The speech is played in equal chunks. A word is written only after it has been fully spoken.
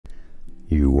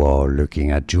You are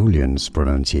looking at Julian's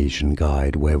pronunciation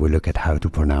guide, where we look at how to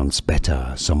pronounce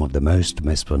better some of the most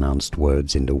mispronounced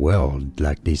words in the world,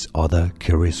 like this other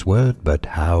curious word. But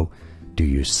how do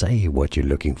you say what you're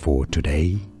looking for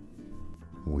today?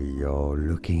 We are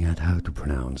looking at how to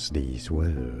pronounce these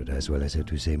words, as well as how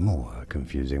to say more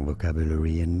confusing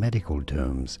vocabulary and medical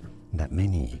terms that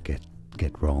many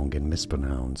get wrong and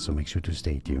mispronounce, so make sure to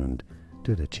stay tuned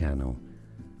to the channel.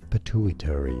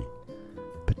 Pituitary.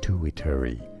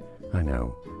 Pituitary. I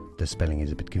know, the spelling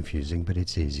is a bit confusing, but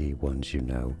it's easy once you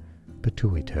know.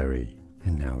 Pituitary.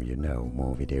 And now you know.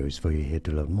 More videos for you here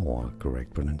to learn more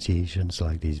correct pronunciations.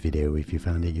 Like this video if you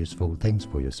found it useful. Thanks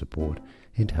for your support.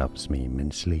 It helps me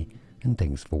immensely. And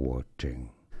thanks for watching.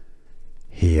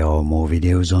 Here are more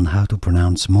videos on how to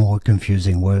pronounce more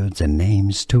confusing words and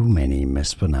names too many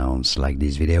mispronounced. Like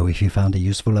this video if you found it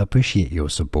useful. I appreciate your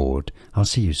support. I'll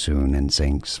see you soon and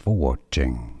thanks for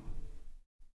watching.